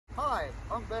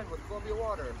I'm Ben with Columbia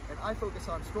Water, and I focus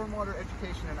on stormwater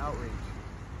education and outreach.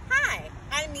 Hi,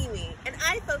 I'm Mimi, and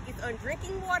I focus on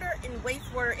drinking water and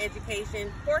wastewater education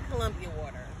for Columbia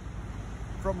Water.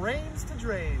 From rains to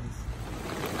drains.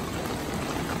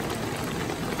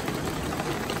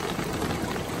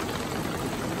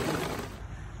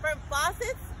 From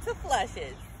faucets to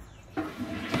flushes.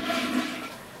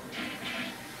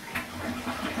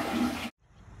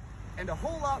 And a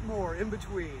whole lot more in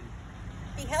between.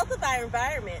 The health of our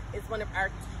environment is one of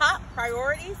our top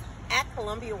priorities at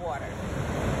Columbia Water.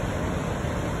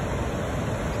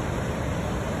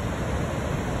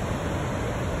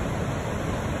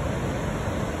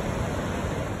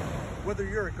 Whether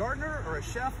you're a gardener or a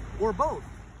chef or both.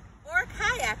 Or a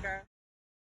kayaker.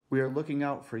 We are looking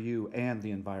out for you and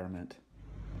the environment.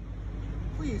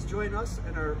 Please join us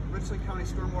and our Richland County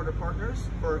Stormwater Partners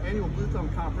for our annual Blue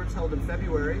Thumb Conference held in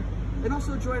February. And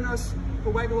also join us for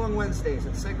Wag-A-Long Wednesdays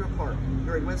at Segra Park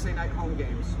during Wednesday night home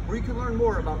games, where you can learn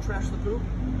more about Trash the Poop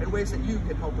and ways that you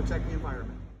can help protect the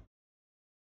environment.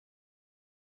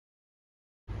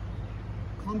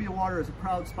 Columbia Water is a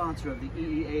proud sponsor of the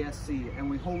EEASC, and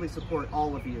we wholly support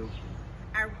all of you.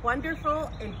 Our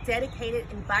wonderful and dedicated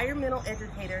environmental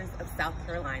educators of South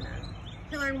Carolina.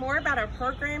 To learn more about our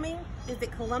programming,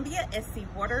 visit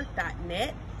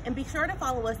columbiascwater.net and be sure to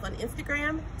follow us on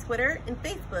Instagram, Twitter, and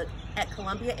Facebook at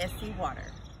Columbia SC Water.